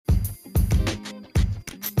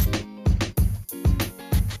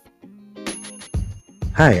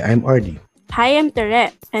Hi, I'm Ardy. Hi, I'm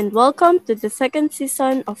Tere, and welcome to the second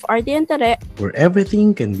season of Ardy and Tere, where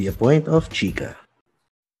everything can be a point of chika.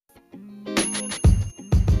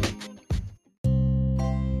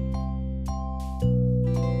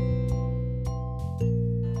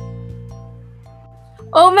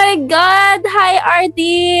 Oh my God! Hi,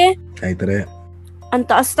 Ardy! Hi, Tere. Ang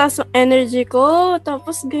taas-taas ng energy ko,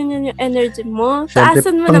 tapos ganyan yung energy mo. Siyempre,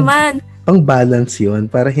 Taasan mo naman. Pang-balance yun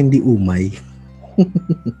para hindi umay.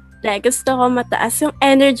 Like, gusto ko mataas yung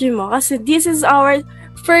energy mo kasi this is our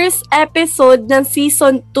first episode ng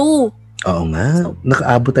season 2. Oo nga,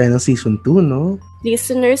 nakaabot tayo ng season 2, no?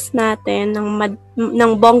 Listeners natin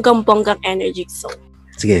ng bonggang-bonggang energy. So,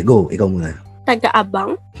 sige, go. Ikaw muna.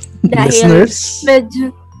 Taga-abang. Dahil listeners?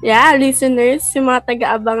 Medyo, listeners, yung mga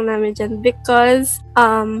taga-abang namin dyan. Because,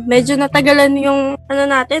 medyo natagalan yung,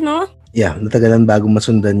 natin, no? Yeah, natagalan bago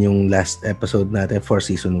masundan yung last episode natin for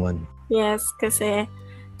season 1. Yes, kasi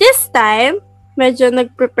this time, medyo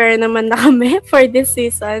nag-prepare naman na kami for this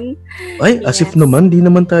season. Ay, as if naman, di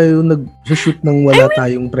naman tayo nag-shoot ng wala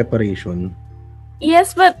tayong preparation.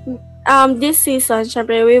 Yes, but this season,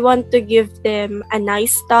 syempre, we want to give them a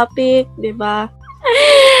nice topic, di ba?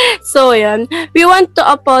 So, yun. We want to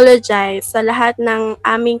apologize sa lahat ng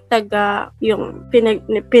aming yung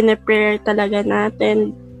pinaprepare talaga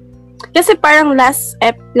natin. Kasi parang last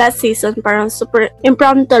season, parang super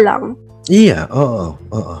impromptu lang. Yeah, oo,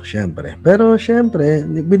 syempre. Pero syempre,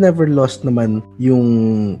 we never lost naman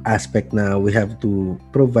yung aspect na we have to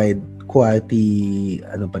provide quality,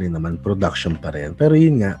 pa rin naman, production pa rin. Pero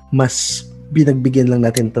yun nga, mas binagbigyan lang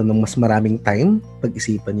natin to ng mas maraming time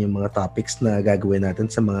pag-isipan yung mga topics na gagawin natin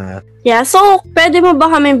sa mga... Yeah, so, pwede mo ba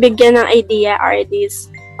kami bigyan ng idea,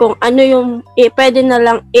 artists, kung ano yung pwede na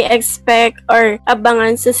lang i-expect or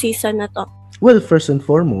abangan sa season na to? Well, first and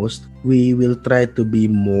foremost, we will try to be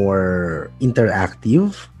more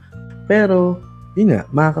interactive. Pero, yun nga,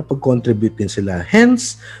 makakapag-contribute din sila.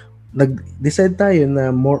 Hence, nag-decide tayo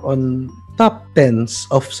na more on top 10s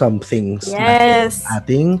of some things. Yes.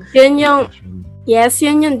 Ating yun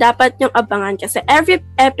yung dapat yung abangan. Kasi every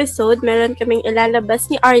episode, meron kaming ilalabas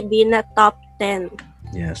ni RD na top 10.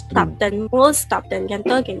 Yes, true. Top 10 moves, top 10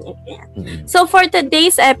 ganito, ganyan. Mm-hmm. So, for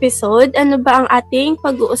today's episode, ano ba ang ating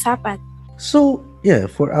pag-uusapan? So, yeah,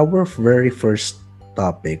 for our very first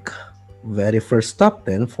top 10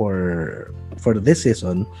 for this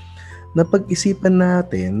season, napag-isipan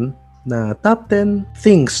natin na top 10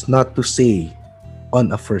 things not to say on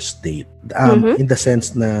a first date. In the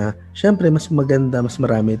sense na, syempre, mas maganda, mas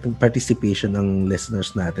marami itong participation ng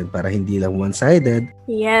listeners natin para hindi lang one-sided.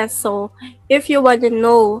 Yes, so, if you want to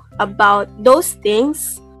know about those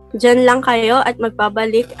things, dyan lang kayo at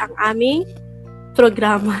magbabalik ang aming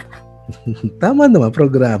programa. Tama naman,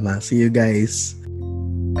 programa. See you guys.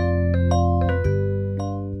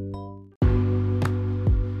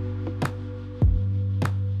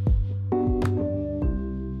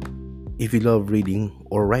 If you love reading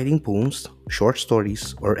or writing poems, short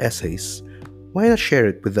stories, or essays, why not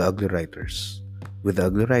share it with the Ugly Writers? With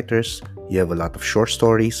the Ugly Writers, you have a lot of short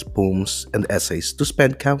stories, poems, and essays to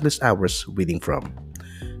spend countless hours reading from.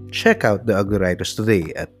 Check out the Ugly Writers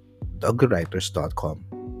today at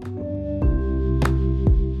theuglywriters.com.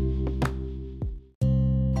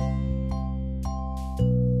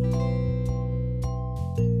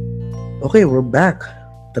 Okay, we're back.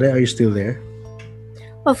 Tere, are you still there?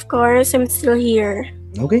 Of course, I'm still here.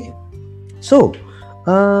 Okay. So,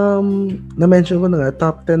 na-mention ko na nga,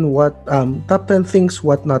 top 10 things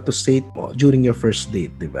what not to say during your first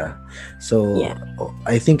date, diba? So, yeah.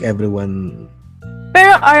 I think everyone...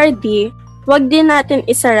 Pero RD, wag din natin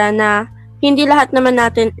isara na hindi lahat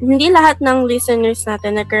ng listeners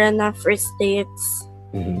natin nagkaroon ng first dates.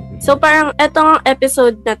 Mm-hmm. So, parang etong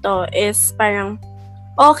episode na to is parang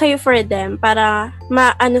okay for them para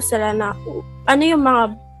maano sila na ano yung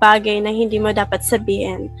mga bagay na hindi mo dapat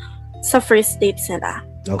sabihin sa first date nila.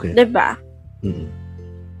 Okay. Diba? Mm-hmm.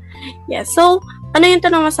 Yeah. So, ano yung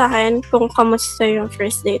tanong mo sa akin kung kamusta yung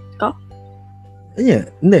first date ko?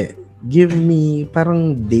 Yeah. Hindi. Give me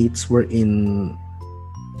parang dates wherein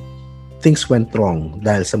things went wrong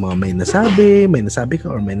dahil sa mga may nasabi ka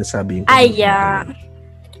or may nasabi yung... Yeah.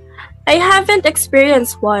 I haven't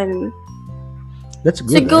experienced one. That's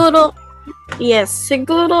good. Siguro, yes.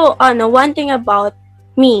 Siguro, one thing about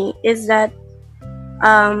me is that,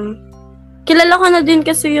 kilala ko na din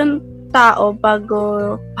kasi yung tao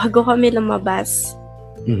bago kami lumabas.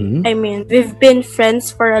 Mm-hmm. I mean, we've been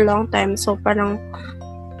friends for a long time. So, parang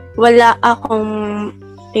wala akong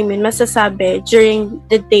masasabi during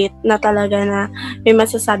the date na talaga na may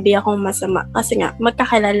masasabi akong masama. Kasi nga,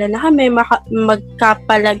 magkakilala na kami,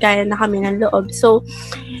 magkapalagayan na kami ng loob. So,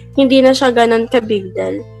 hindi na siya ganun ka-big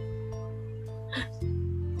deal.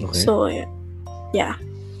 Okay. So, yeah.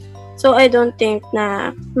 So, I don't think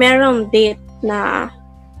na merong date na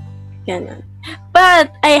ganun.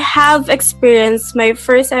 But, I have experienced my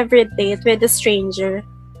first ever date with a stranger.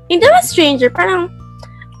 Hindi naman stranger, parang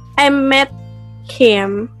I met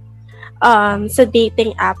him sa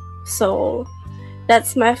dating app. So,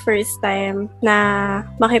 that's my first time na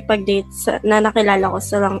makipag-date na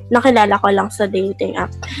nakilala ko lang sa dating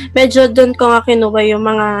app. Medyo doon ko nga kinuha yung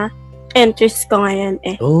mga entries ko ngayon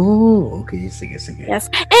eh. Oh, okay. Sige.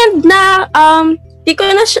 Yes. And na, di ko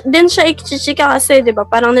na din siya i-chika kasi, di ba?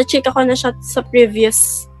 Parang na-chika ko na siya sa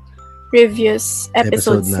previous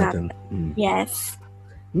episodes natin. Yes.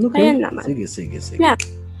 Okay. Ayan naman. Sige. Yeah.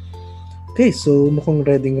 Okay, so mukhang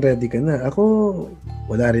ready ka na. Ako,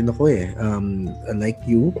 wala rin ako eh. Like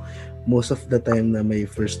you, most of the time na may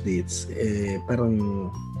first dates, parang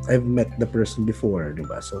I've met the person before, di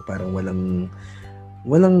ba? So parang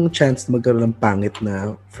walang chance na magkaroon ng pangit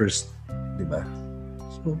na first, di ba?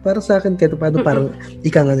 So para sa akin, kahit paano parang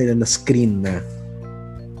ika nga nila na screen na.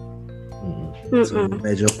 So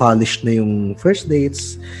medyo polished na yung first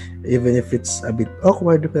dates, even if it's a bit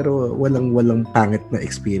awkward, pero walang pangit na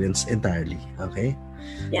experience entirely. Okay?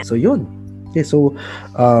 Yeah. So yun. Okay, so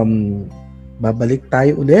babalik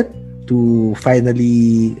tayo ulit to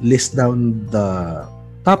finally list down the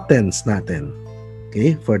top 10s natin.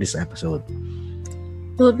 Okay, for this episode.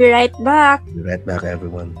 We'll be right back. Be right back,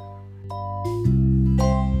 everyone.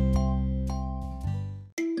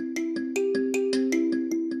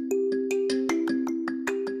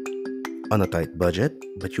 On a tight budget,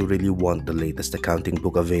 but you really want the latest accounting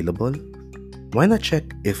book available? Why not check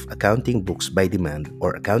if Accounting Books by Demand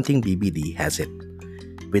or Accounting BBD has it?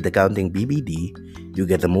 With Accounting BBD, you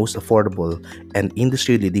get the most affordable and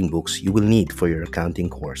industry-leading books you will need for your accounting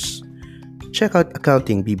course. Check out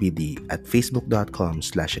Accounting BBD at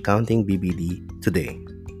facebook.com/accountingbbd today.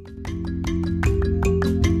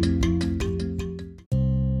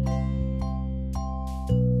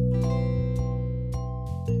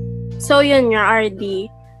 So, yun nga,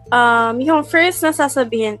 RD. Yung first na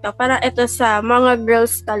sasabihin ko, para ito sa mga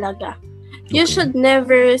girls talaga. You should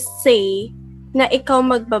never say na ikaw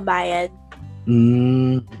magbabayad.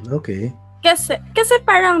 Okay. Kasi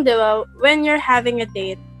parang, di ba, when you're having a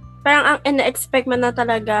date, parang ang ina-expect mo na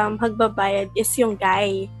talaga magbabayad is yung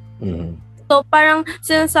guy. So, parang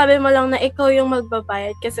sinasabi mo lang na ikaw yung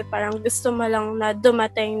magbabayad kasi parang gusto mo lang na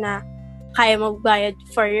dumating na kaya magbayad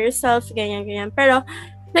for yourself, ganyan. Pero,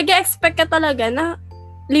 nag-expect ka talaga na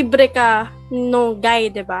libre ka no guy,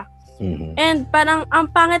 diba? And parang ang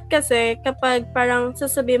pangit kasi kapag parang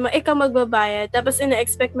sasabihin mo, ikaw magbabayad, tapos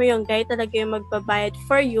ina-expect mo yung guy talaga yung magbabayad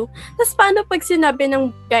for you. Tapos paano pag sinabi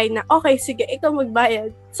ng guy na, okay, sige, ikaw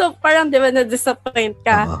magbayad? So parang diba na-disappoint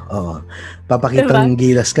ka? Oo. Papakitang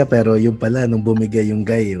gilas ka pero yung pala, nung bumigay yung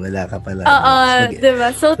guy, wala ka pala. Oo,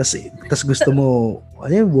 diba? So, tas gusto mo,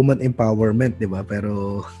 ano yung woman empowerment, diba?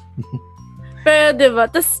 Pero diba,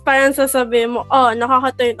 tapos parang sasabihin mo,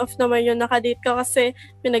 nakaka-turn off naman yung nakadate ka kasi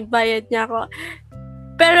pinagbayad niya ako.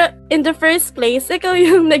 Pero in the first place, ikaw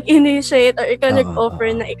yung nag-initiate or ikaw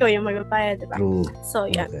nag-offer na ikaw yung magbabayad, diba? True. So,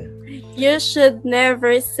 yeah. Okay. You should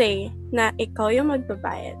never say na ikaw yung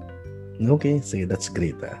magbabayad. Okay, sige, that's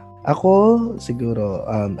great. Ako, siguro,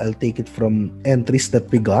 I'll take it from entries that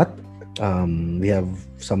we got. We have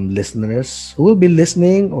some listeners who will be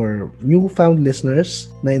listening or newfound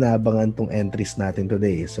listeners na inaabangan tong entries natin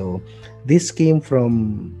today. So, this came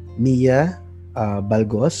from Mia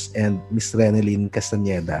Balgos and Miss Renelyn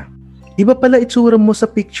Castaneda. Iba pala itsura mo sa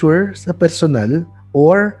picture, sa personal,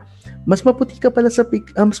 or mas maputi ka pa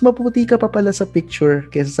pala sa picture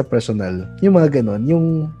kaysa sa personal. Yung mga ganon,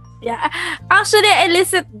 yung yeah. Actually, I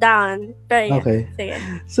list it down. Pero yeah. Okay. Sige.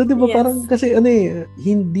 So, di ba parang kasi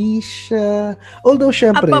hindi siya, although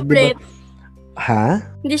syempre, appropriate. Di ba? Ha?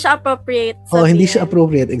 Hindi siya appropriate. Hindi siya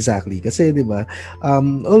appropriate, exactly. Kasi, di ba,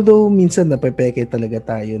 although minsan napepeke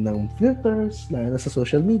talaga tayo ng filters na nasa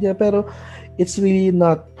social media, pero it's really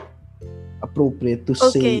not appropriate to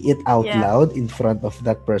say it out loud in front of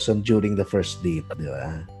that person during the first date, di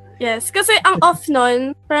ba? Yes, kasi ang off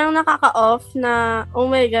nun, parang nakaka-off na, oh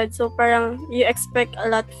my God, so parang you expect a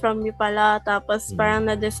lot from me pala, tapos parang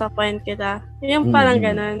na-disappoint kita. Yung parang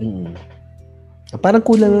ganun. Parang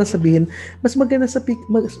kulang lang sabihin, mas maganda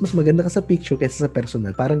mas maganda ka sa picture kaysa sa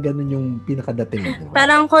personal. Parang ganun yung pinakadating. Diba?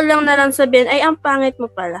 Parang kulang na lang sabihin, ay, ang pangit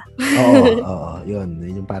mo pala. Oo, yun.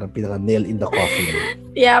 Yun yung parang pinaka nail in the coffin.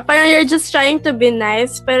 Yeah, parang you're just trying to be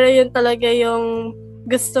nice, pero yun talaga yung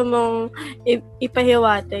gusto mong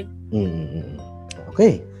ipahiwatig.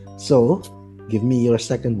 Okay. So, give me your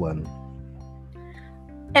second one.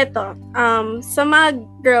 Eto, sa mga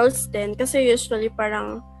girls din, kasi usually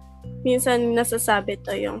parang minsan nasasabi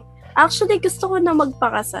to yung, actually gusto ko na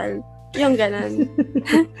magpakasal. Yung ganun.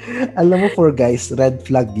 Alam mo, for guys, red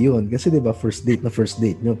flag yun. Kasi diba, first date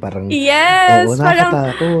nyo, parang, yes!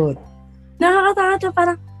 nakakatakot. Nakakatakot na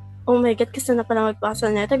parang, oh my God, gusto na pala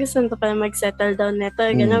magpakasal neto, gusto na pala mag-settle down neto,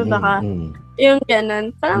 ganun, baka, yung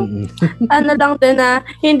ganun. Parang, ano lang din na,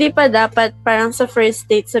 hindi pa dapat parang sa first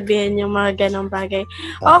date sabihin yung mga ganong bagay.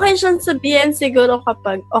 Okay siyang sabihin siguro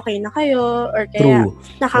kapag okay na kayo, or kaya,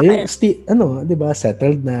 diba,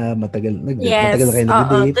 settled na, matagal na kayo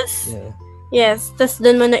nag-date. Yes, tas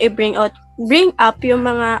dun mo na bring up yung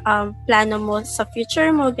mga plano mo sa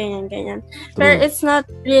future mo, ganyan. Pero it's not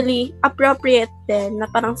really appropriate din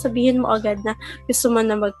na parang sabihin mo agad na gusto mo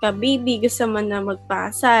na magka-baby, gusto mo na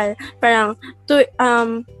magpakasal. Parang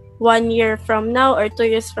 1 year from now or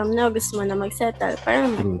 2 years from now, gusto mo na mag-settle.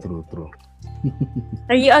 Parang True.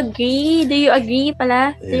 Are you agree? Do you agree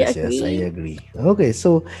pala? Yes, I agree. Okay,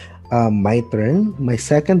 so my turn. My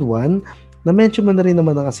second one, na-mention mo na rin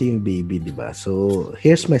naman kasi yung baby, di ba? So,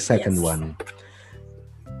 here's my second one.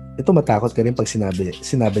 Ito, matakot ka rin pag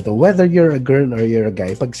sinabi to. Whether you're a girl or you're a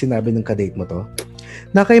guy, pag sinabi ng kadate mo to,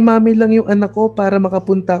 na kay mami lang yung anak ko para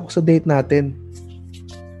makapunta ako sa date natin.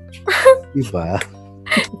 Diba?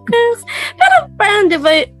 Pero parang di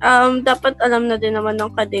ba, dapat alam na din naman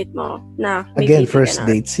ng kadate mo na again, first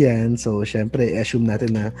dates yan. So, syempre, assume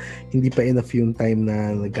natin na hindi pa enough yung time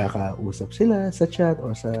na nagkakausap sila sa chat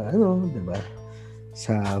or sa, di ba?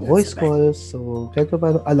 Sa voice calls. So, kahit pa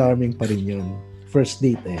paano, alarming pa rin yun. First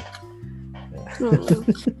date eh.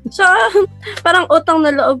 So, parang utang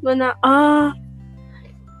na loob mo na,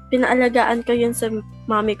 pinaalagaan ko yun sa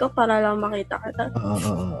mami ko para lang makita ka.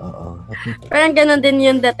 Parang ganun din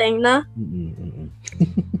yung dating, na?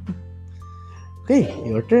 Okay,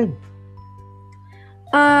 your turn.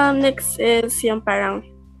 Next is yung para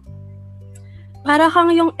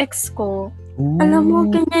kang yung ex ko. Ooh. Alam mo,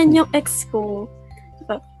 ganyan yung ex ko.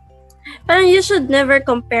 Diba? Parang you should never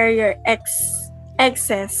compare your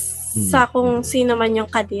exes sa kung sino man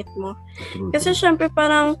yung kadate mo. Kasi syempre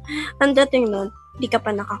parang ang dating nun, di ka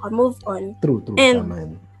pa nakaka-move on. True.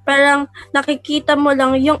 And parang nakikita mo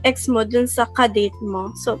lang yung ex mo dun sa kadate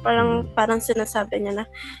mo. So parang sinasabi niya na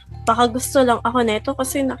baka gusto lang ako nito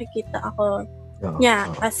kasi nakikita ako niya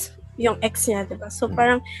as yung ex niya, diba? So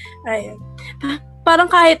parang parang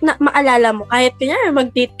kahit na maalala mo, kahit kanya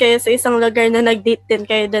mag-date kayo sa isang lugar na nag-date din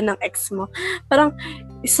kayo doon ng ex mo, parang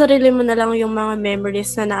isarili mo na lang yung mga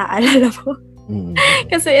memories na naaalala mo.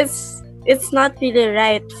 Kasi it's not really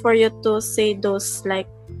right for you to say those like,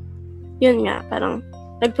 yun nga, parang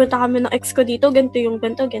nagpunta kami ng ex ko dito, ganito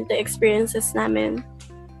experiences namin.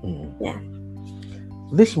 Yeah.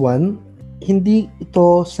 This one, hindi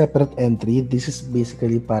ito separate entry. This is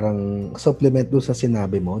basically parang supplement doon sa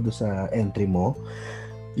sinabi mo, doon sa entry mo.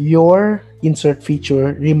 Your insert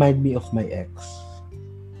feature remind me of my ex.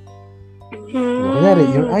 Kanyari,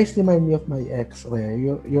 your eyes remind me of my ex. Okay,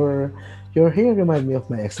 your hair remind me of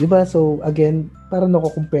my ex. Diba? So, again, parang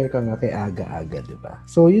nako-compare ka nga kay Aga-Aga, diba?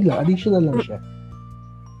 So, yun lang. Additional lang siya.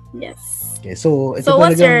 Yes. Okay, so ito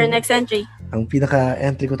what's your next entry? Ang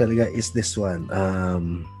pinaka-entry ko talaga is this one.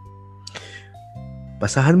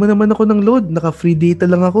 Basahan mo naman ako ng load. Naka-free data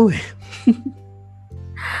lang ako eh.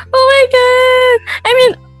 Oh my God! I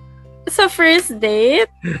mean, sa first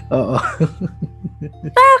date? Oo.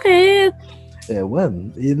 Bakit?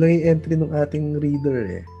 Ewan. Yun lang yung entry ng ating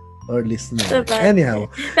reader eh. Or listener. Diba? Anyhow.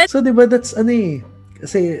 So, diba, that's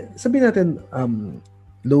kasi sabihin natin,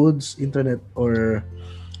 loads, internet, or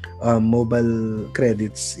mobile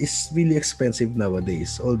credits is really expensive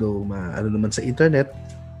nowadays. Although, naman sa internet,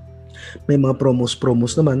 may mga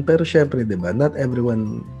promos naman. Pero syempre, diba, not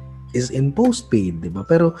everyone is in postpaid, diba?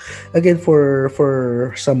 Pero, again, for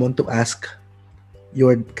someone to ask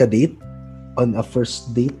your kadate on a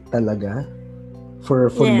first date talaga,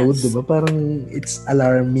 for yes. Load, diba? Parang it's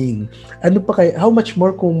alarming. Ano pa kayo, how much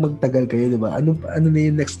more kung magtagal kayo, diba? Ano na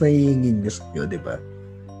yung next na hihingin niyo sa'yo, diba?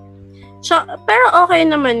 So, pero okay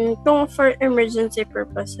naman kung for emergency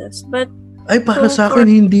purposes. But ay, para sa akin,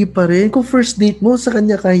 hindi pa rin. Kung first date mo, sa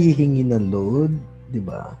kanya ka hihingi ng load,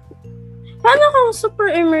 diba? Paano kung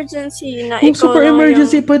super emergency na Kung ikaw super lang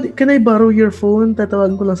emergency, can I borrow your phone?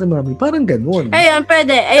 Tatawagan ko lang si mami. Parang ganun. Ayun,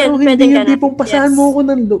 pwede. Ayun, Pero pwede hindi yung ganun. tipong pasahan mo ako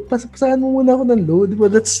ng load. Pasahan mo muna ako ng load.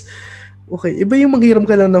 Diba? That's, okay. Iba yung manghiram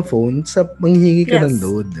ka lang ng phone sa manghihingi ka ng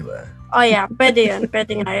load. Diba? Oh yeah, pwede yun.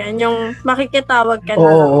 Pwede nga yun. Yung makikitawag ka na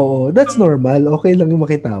Oo, lang. oo. That's normal. Okay lang yung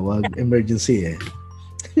makitawag. Emergency eh.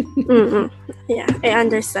 Yeah, I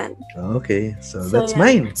understand. Okay. So that's yeah.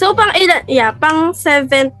 mine. So, pang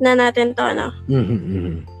 7th na natin to, no?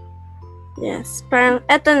 Yes. Parang,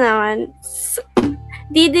 eto naman.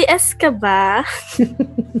 DDS ka ba?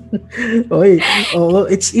 Oy,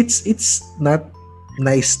 it's not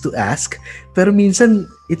nice to ask, pero minsan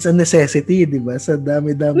it's a necessity, 'di ba? Sa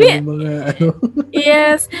dami-dami ng mga ano.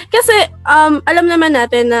 Yes. Kasi alam naman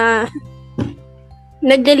natin na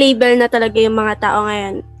nagde-label na talaga yung mga tao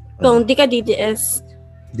ngayon. Kung di ka DDS,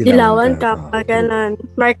 dilawan ka, ganun.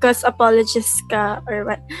 Marcos apologist ka, or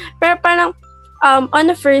what. Pero parang, on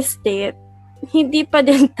a first date, hindi pa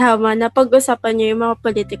din tama na pag-usapan niyo yung mga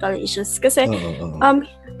political issues. Kasi,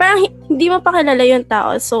 parang hindi mo pa kilala yung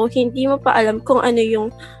tao, so hindi mo pa alam kung ano yung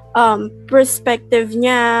perspective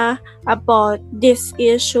niya about this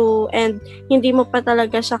issue, and hindi mo pa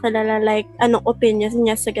talaga siya kilala, like, anong opinion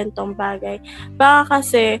niya sa gantong bagay. Baka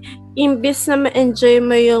kasi, imbis na ma-enjoy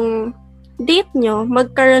mo yung date nyo,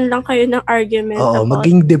 magkaroon lang kayo ng argument about...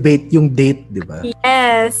 maging debate yung date, di ba?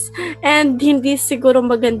 Yes. And hindi siguro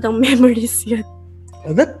magandang memories yun.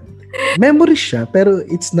 Memories siya, pero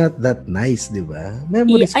it's not that nice, di ba?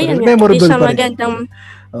 Memories pa rin. Ayun, Memorable hindi siya pa rin. Magandang...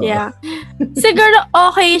 Yeah. Siguro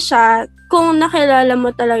okay siya kung nakilala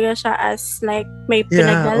mo talaga siya as like may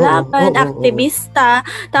pinaglalaban, aktivista,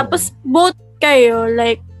 tapos both kayo,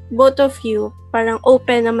 like both of you, parang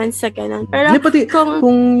open naman sa ganun. Pero pati, kung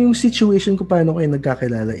yung situation ko paano kayo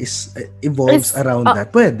nagkakilala evolves around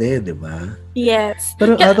that, pwede, di ba? Yes.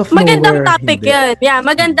 Pero out of magandang nowhere, topic yun. Yeah,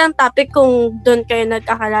 magandang topic kung doon kayo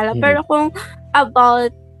nagkakilala. Pero kung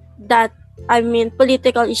about that, I mean,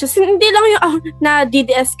 political issues. Hindi lang yung na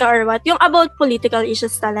DDS ka or what. Yung about political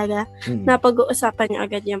issues talaga. Na pag-uusapan niyo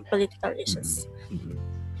agad yung political issues.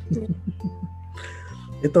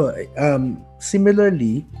 Ito,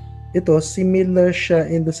 similarly, similar siya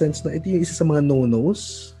in the sense na ito yung isa sa mga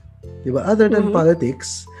no-nos. Diba? Other than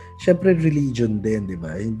politics, syempre religion din,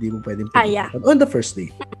 diba? Hindi mo pwedeng on the first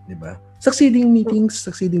date. Diba? Succeeding meetings,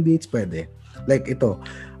 succeeding dates, pwede. Like ito,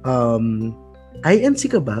 INC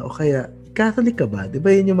ka ba o kaya Catholic ka ba? Di ba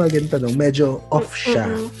yun yung mga ganito tanong? Medyo off siya.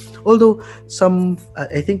 Although,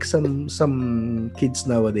 I think some kids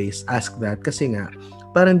nowadays ask that kasi nga,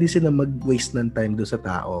 parang hindi sila mag-waste ng time doon sa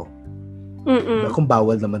tao. Kung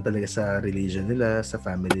bawal naman talaga sa religion nila, sa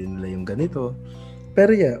family nila yung ganito.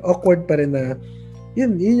 Pero yeah, awkward pa rin na,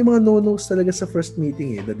 yun yung mga no-nos talaga sa first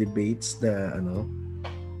meeting the debates, doon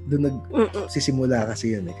nagsisimula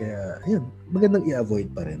kasi yun Kaya, yun, magandang i-avoid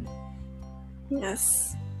pa rin.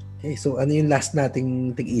 Yes. Okay, so ano yung last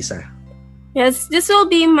nating tig-isa? Yes, this will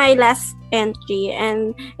be my last entry,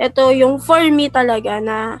 and ito yung for me talaga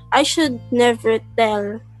na I should never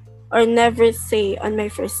tell or never say on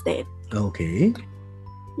my first date. Okay.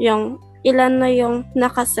 Yung ilan na yung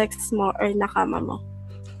nakasex mo or nakama mo.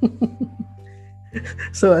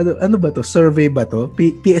 So ano ba to? Survey ba to?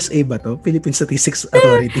 PSA ba to? Philippine Statistics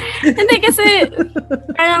Authority? Hindi kasi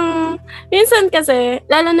parang minsan kasi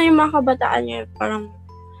lalo na yung mga kabataan niya parang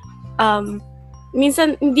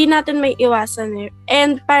minsan hindi natin may iwasan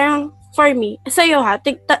and parang for me sa'yo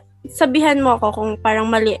sabihan mo ako kung parang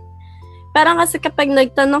mali. Parang kasi kapag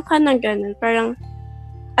nagtanong ka ng ganun, parang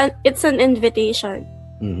it's an invitation.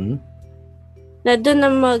 Na doon na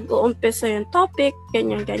mag-uumpisa yung topic,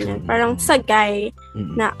 ganyan. Parang sa guy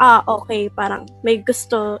na, okay, parang may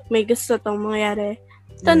gusto tong mangyari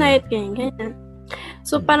tonight, ganyan.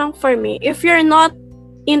 So, parang for me, if you're not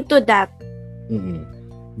into that,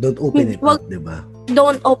 don't open it up, diba?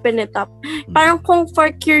 Don't open it up. Parang kung for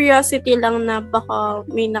curiosity lang na baka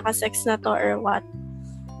may nakasex na to or what,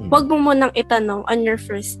 wag mo munang itanong on your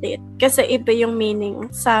first date. Kasi iba yung meaning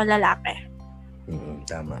sa lalaki.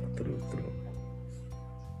 Tama, true.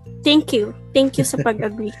 Thank you sa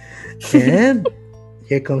pag-agree. And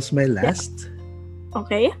here comes my last.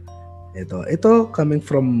 Okay. Ito coming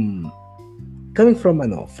from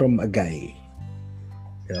a guy.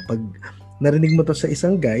 Kaya pag narinig mo to sa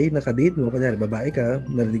isang guy na kadate mo, kunyari babae ka,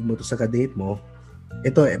 narinig mo to sa kadate mo,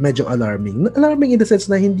 ito medyo alarming. Alarming in the sense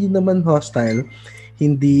na hindi naman hostile,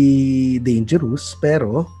 hindi dangerous,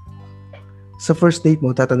 pero sa first date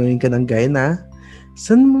mo, tatanungin ka ng guy na,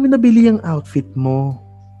 saan mo nabili ang outfit mo?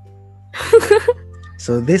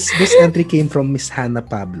 So this entry came from Miss Hannah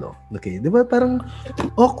Pablo. Okay, 'di ba? Parang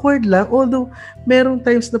awkward lang, although merong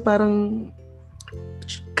times na parang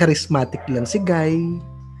charismatic lang si Guy.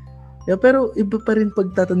 Yeah, pero iba pa rin pag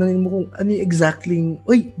tatanungin mo kung ano yung exactly,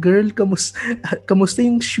 uy, girl, kamusta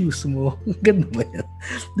yung shoes mo? Ganun ba yan?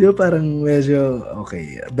 Di ba parang medyo,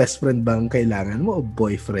 okay, best friend bang kailangan mo o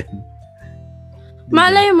boyfriend? Diba?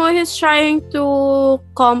 Malay mo, he's trying to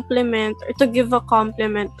compliment or to give a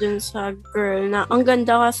compliment dun sa girl na ang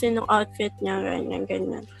ganda kasi ng outfit niya,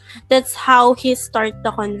 ganyan. That's how he start the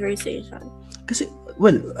conversation. Kasi,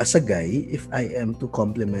 well, as a guy, if I am to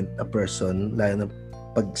compliment a person, lalo na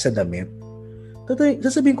pag sa damit,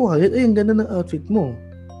 sasabihin ko agad, ay, ang ganda ng outfit mo.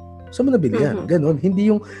 Saan mo nabili yan? Ganon.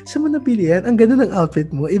 Hindi yung, saan mo nabili yan? Ang ganda ng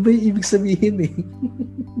outfit mo. Iba yung ibig sabihin eh.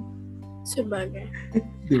 Sabagay.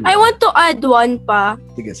 Diba? I want to add one pa.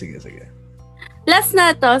 Sige. Last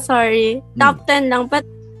na to, sorry. Top 10 lang, but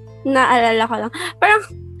naalala ko lang. Parang,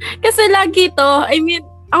 kasi lagi to, I mean,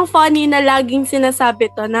 ang funny na laging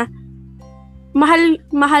sinasabi to na,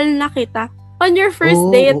 mahal na kita. On your first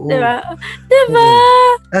date, diba? Diba?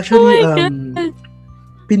 Actually, oh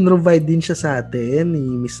pinrovide din siya sa atin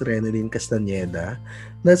ni Miss Renalyn Castañeda.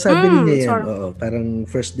 Nasabi niya yan, parang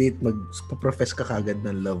first date, magpa-profess ka kagad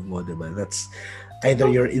ng love mo, diba? That's either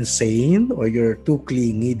you're insane or you're too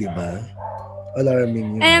clingy, diba?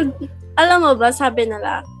 Alarming yun. And, alam mo ba, sabi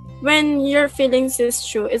nila, when your feelings is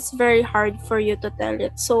true, it's very hard for you to tell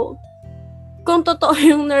it. So, kung totoo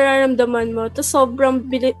yung nararamdaman mo, to sobrang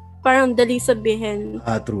parang dali sabihin.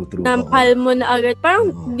 True. Na mahal mo na agad.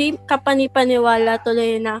 Parang di ka panipaniwala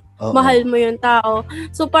tuloy na mahal mo yung tao.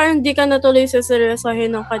 So parang di ka na tuloy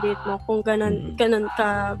saseryosohin ng kadate mo kung ganun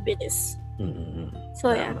ka bilis.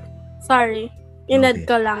 So yeah. Sorry. Inad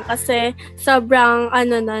ko lang kasi sobrang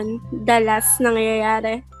dalas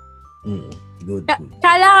nangyayari. Good.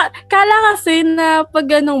 Kala kasi na pag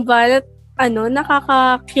ganung ba,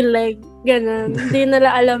 nakakakilig. Ganun. Hindi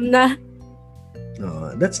nila alam na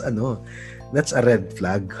that's a red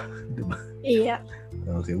flag, di ba? Yeah.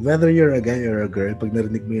 Okay, whether you're a guy or a girl, pag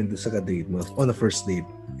narinig mo yun doon sa ka-date mo, on a first date,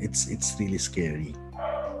 it's really scary.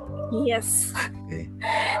 Yes. Okay.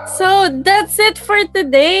 So, that's it for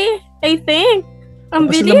today, I think.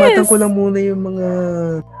 Ang bilis. Pasalamatan ko lang muna yung mga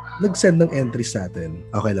nag-send ng entries sa atin.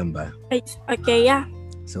 Okay lang ba? Okay, yeah.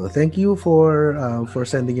 So, thank you for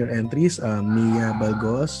sending your entries. Mia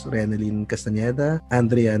Balgos, Renalyn Castañeda,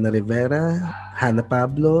 Andriana Rivera, Hannah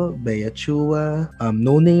Pablo, Bea Chua,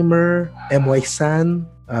 No Namer, M.Y. San,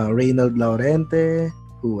 Reynald Laurente,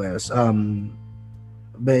 who else?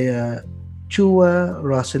 Bea Chua,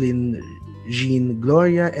 Rosalyn Jean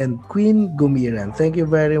Gloria, and Queen Gumiran. Thank you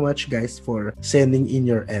very much, guys, for sending in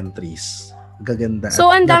your entries. Gaganda. So,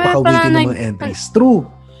 ang dami pala ng mga entries. True!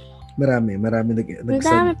 Marami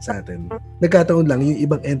nag-send sa atin. Nagkataon lang, yung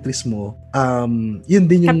ibang entries mo, yun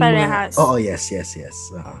din yung kaparehas. Yes.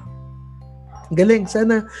 Galing.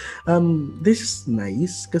 Sana, this is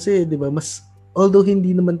nice. Kasi, di ba, although hindi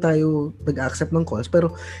naman tayo nag-accept ng calls,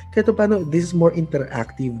 pero kahit paano, this is more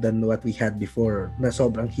interactive than what we had before, na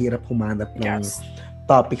sobrang hirap humanap ng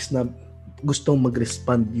topics na gustong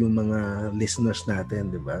mag-respond yung mga listeners natin,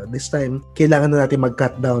 di ba? This time, kailangan na natin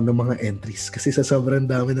mag-cut down ng mga entries kasi sa sobrang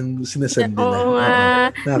dami ng sinasend nila. Oo nga.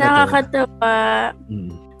 Nakakatawa.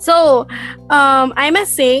 So, I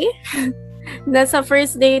must say, na sa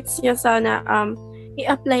first dates nyo sana,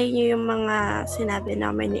 i-apply nyo yung mga sinabi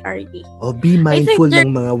namin ni RD. Be mindful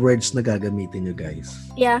ng mga words na gagamitin nyo, guys.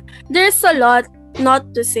 Yeah. There's a lot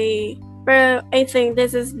not to say. Pero I think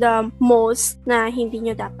this is the most na hindi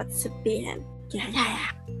nyo dapat sabihin.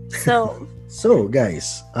 Yeah. So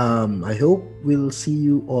guys, I hope we'll see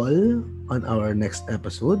you all on our next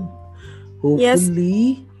episode.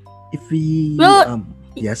 Hopefully, if we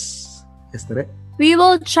yes, Tere? We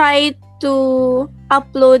will try to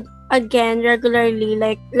upload again regularly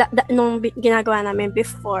like nung ginagawa namin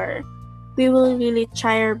before. We will really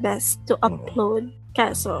try our best to upload.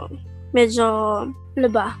 Kaso, medyo,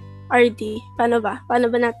 RD, paano ba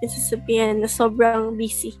natin sasabihin na sobrang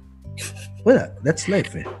busy? Wala, that's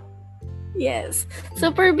life eh. Yes.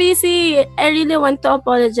 Super busy. I really want to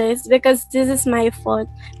apologize because this is my fault.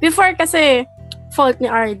 Before kasi, fault ni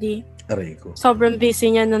RD. Aray ko. Sobrang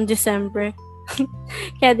busy niya noong December.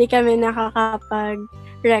 Kaya di kami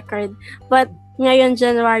nakakapag-record. But ngayon,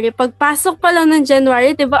 January, pagpasok pa lang ng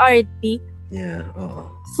January, di ba RD? Yeah,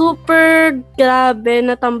 oo. Super grabe,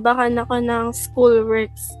 natambakan ako ng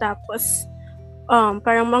schoolworks. Tapos,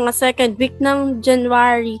 parang mga second week ng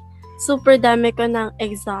January, super dami ko ng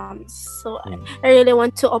exams. So, I really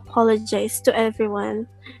want to apologize to everyone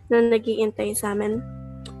na nag-iintay sa amin.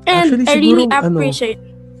 And actually, I really appreciate.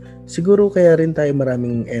 Siguro kaya rin tayo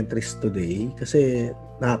maraming entries today kasi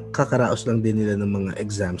nakakaraos lang din nila ng mga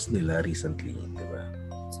exams nila recently, di ba?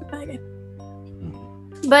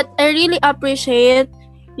 But I really appreciate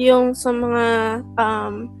yung sa mga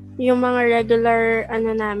yung mga regular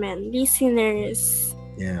namin, listeners.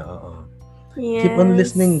 Yeah, oo. Yes. Keep on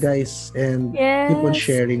listening, guys, and keep on Yes.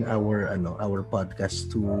 sharing our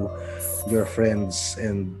podcast to your friends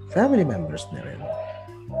and family members na rin.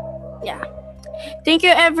 Yeah. Thank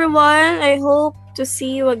you, everyone. I hope to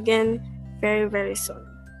see you again very, very soon.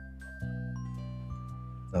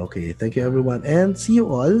 Okay, thank you everyone, and see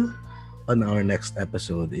you all on our next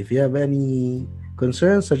episode. If you have any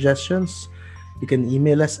concerns, suggestions, you can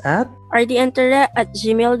email us at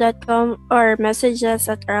rdantire@gmail.com or message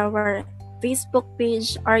us at our Facebook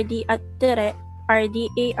page rd@tere,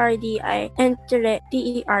 RDARDI and tere,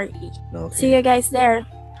 TERE. Okay. See you guys there.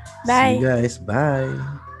 Bye. See you guys. Bye.